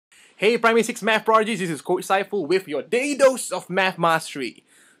Hey Primary 6 Math Prodigies, this is Coach Saiful with your daily dose of math mastery.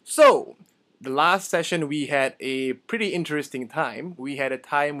 So, the last session we had a pretty interesting time. We had a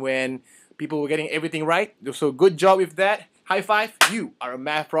time when people were getting everything right, so good job with that. High five, you are a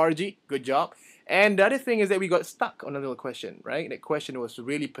math prodigy, good job. And the other thing is that we got stuck on a little question, right? That question was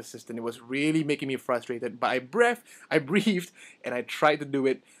really persistent, it was really making me frustrated, but I breathed, and I tried to do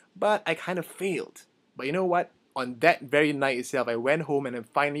it, but I kind of failed. But you know what? On that very night itself, I went home and I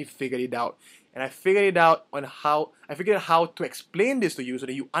finally figured it out. And I figured out how to explain this to you so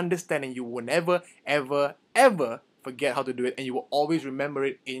that you understand and you will never, ever, ever forget how to do it, and you will always remember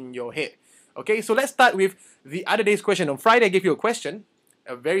it in your head. Okay, so let's start with the other day's question. On Friday, I gave you a question,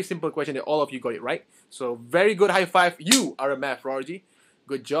 a very simple question that all of you got it right. So very good, high five. You are a math prodigy.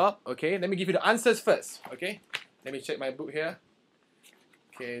 Good job. Okay, let me give you the answers first. Okay, let me check my book here.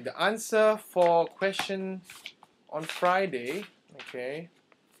 Okay, the answer for question on Friday, okay,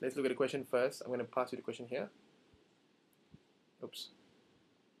 let's look at the question first. I'm going to pass you the question here. Oops.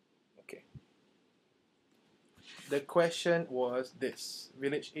 Okay. The question was this.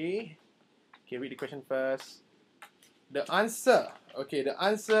 Village A. Okay, read the question first. The answer, okay, the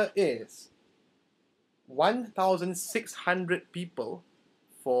answer is 1,600 people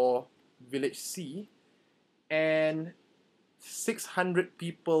for Village C, and 600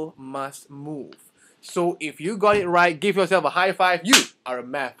 people must move. So if you got it right, give yourself a high five. You are a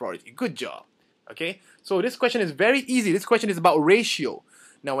math prodigy. Good job. Okay, so this question is very easy. This question is about ratio.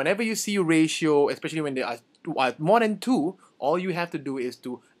 Now, whenever you see ratio, especially when there are more than two, all you have to do is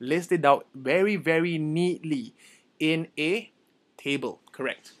to list it out very, very neatly in a table.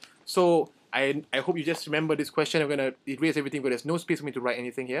 Correct. So I hope you just remember this question. I'm going to erase everything, but there's no space for me to write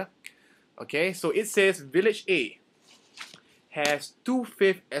anything here. Okay, so it says Village A has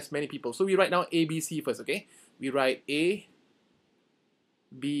 2/5 as many people. So we write down A, B, C first, okay? We write A,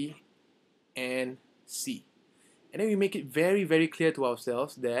 B, and C. And then we make it very, very clear to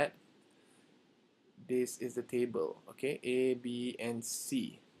ourselves that this is the table, okay? A, B, and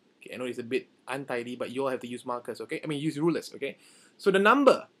C. Okay, I know it's a bit untidy, but you all have to use markers, okay? I mean, use rulers, okay? So the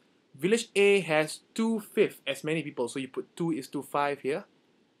number, Village A has 2/5 as many people. So you put 2:5 here.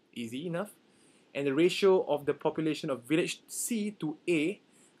 Easy enough. And the ratio of the population of Village C to A,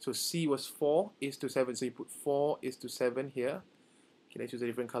 so C was 4:7, so you put 4:7 here. Okay, let's use a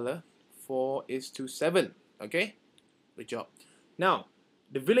different color. 4:7, okay? Good job. Now,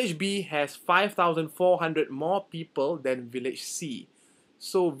 the Village B has 5,400 more people than Village C.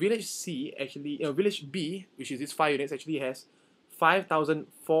 So Village C actually, Village B, which is this 5 units, actually has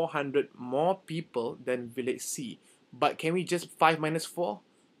 5,400 more people than Village C. But can we just 5 minus 4?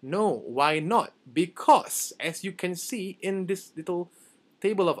 No, why not? Because, as you can see in this little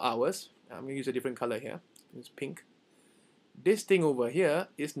table of ours, I'm going to use a different color here, it's pink. This thing over here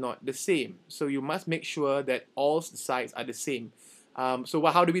is not the same. So you must make sure that all sides are the same. How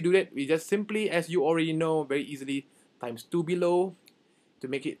do we do that? We just simply, as you already know, very easily, times 2 below to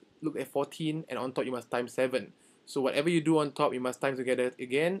make it look at 14, and on top you must times 7. So whatever you do on top, you must times together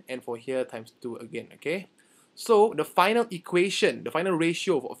again, and for here, times 2 again, okay? So the final equation, the final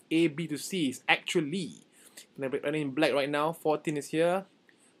ratio of A, B to C is actually, running in black right now, 14 is here,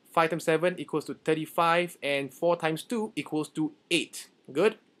 5 times 7 equals to 35, and 4 times 2 equals to 8.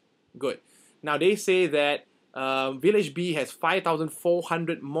 Good? Good. Now they say that Village B has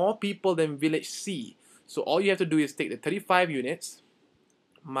 5,400 more people than Village C. So all you have to do is take the 35 units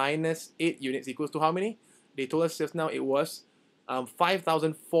minus 8 units equals to how many? They told us just now it was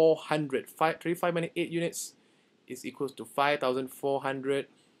 5,400. 35 minus 8 units is equals to 5,400.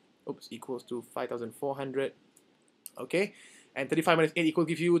 Oops, equals to 5,400. Okay, and 35 minus 8 equals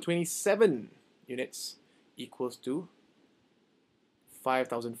give you 27 units equals to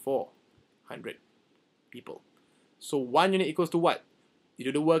 5,400 people. So 1 unit equals to what? You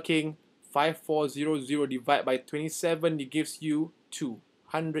do the working, 5400 divided by 27, it gives you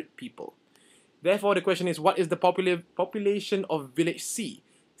 200 people. Therefore, the question is, what is the population of Village C?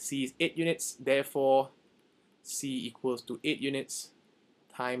 C is 8 units, therefore C equals to 8 units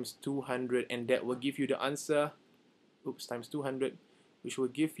times 200, and that will give you the answer, times 200, which will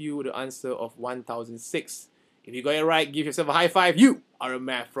give you the answer of 1,006. If you got it right, give yourself a high five. You are a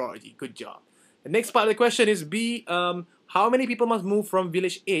math prodigy. Good job. The next part of the question is B. How many people must move from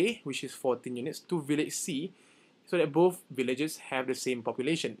Village A, which is 14 units, to Village C, so that both villages have the same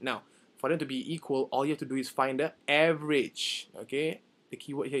population? Now, for them to be equal, all you have to do is find the average. Okay, the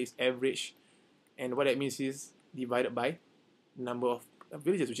keyword here is average, and what that means is divided by number of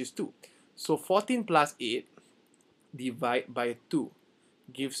villages, which is 2. So 14 plus 8 divided by 2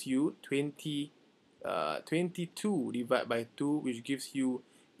 gives you 22 divided by 2, which gives you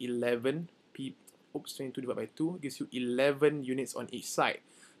 11 people. Oops, 22 divided by 2 gives you 11 units on each side.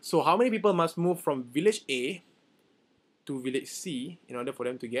 So how many people must move from village A to village C in order for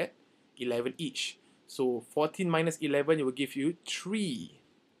them to get 11 each? So 14 minus 11, it will give you 3.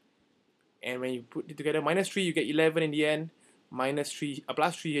 And when you put it together, minus 3, you get 11 in the end. Minus 3,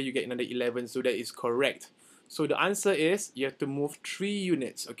 plus 3 here, you get another 11. So that is correct. So the answer is you have to move 3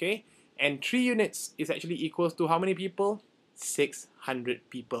 units, okay? And 3 units is actually equals to how many people? 600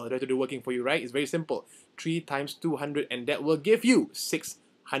 people. That's the working for you, right? It's very simple. 3 times 200, and that will give you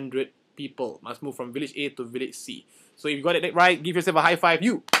 600 people must move from village A to village C. So if you got it right, give yourself a high five.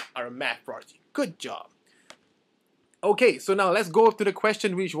 You are a math prodigy. Good job. Okay, so now let's go to the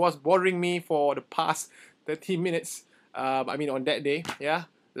question which was bothering me for the past 30 minutes. On that day, yeah?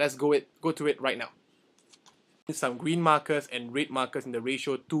 Let's go to it right now. Some green markers and red markers in the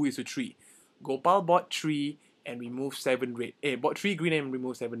ratio 2:3. Gopal bought 3 and removed 7 red. Bought 3 green and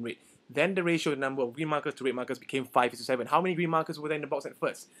removed 7 red. Then the ratio, the number of green markers to red markers became 5:7. How many green markers were there in the box at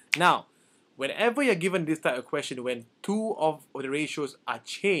first? Now, whenever you're given this type of question, when 2 of the ratios are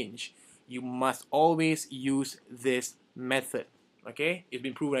changed, you must always use this method. Okay? It's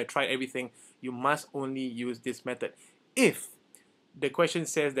been proven, I tried everything. You must only use this method. If the question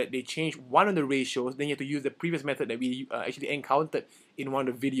says that they change one of the ratios, then you have to use the previous method that we actually encountered in one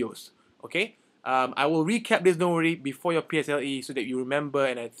of the videos. Okay? I will recap this, don't worry, before your PSLE so that you remember,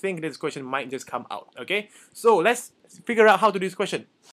 and I think this question might just come out. Okay? So let's figure out how to do this question.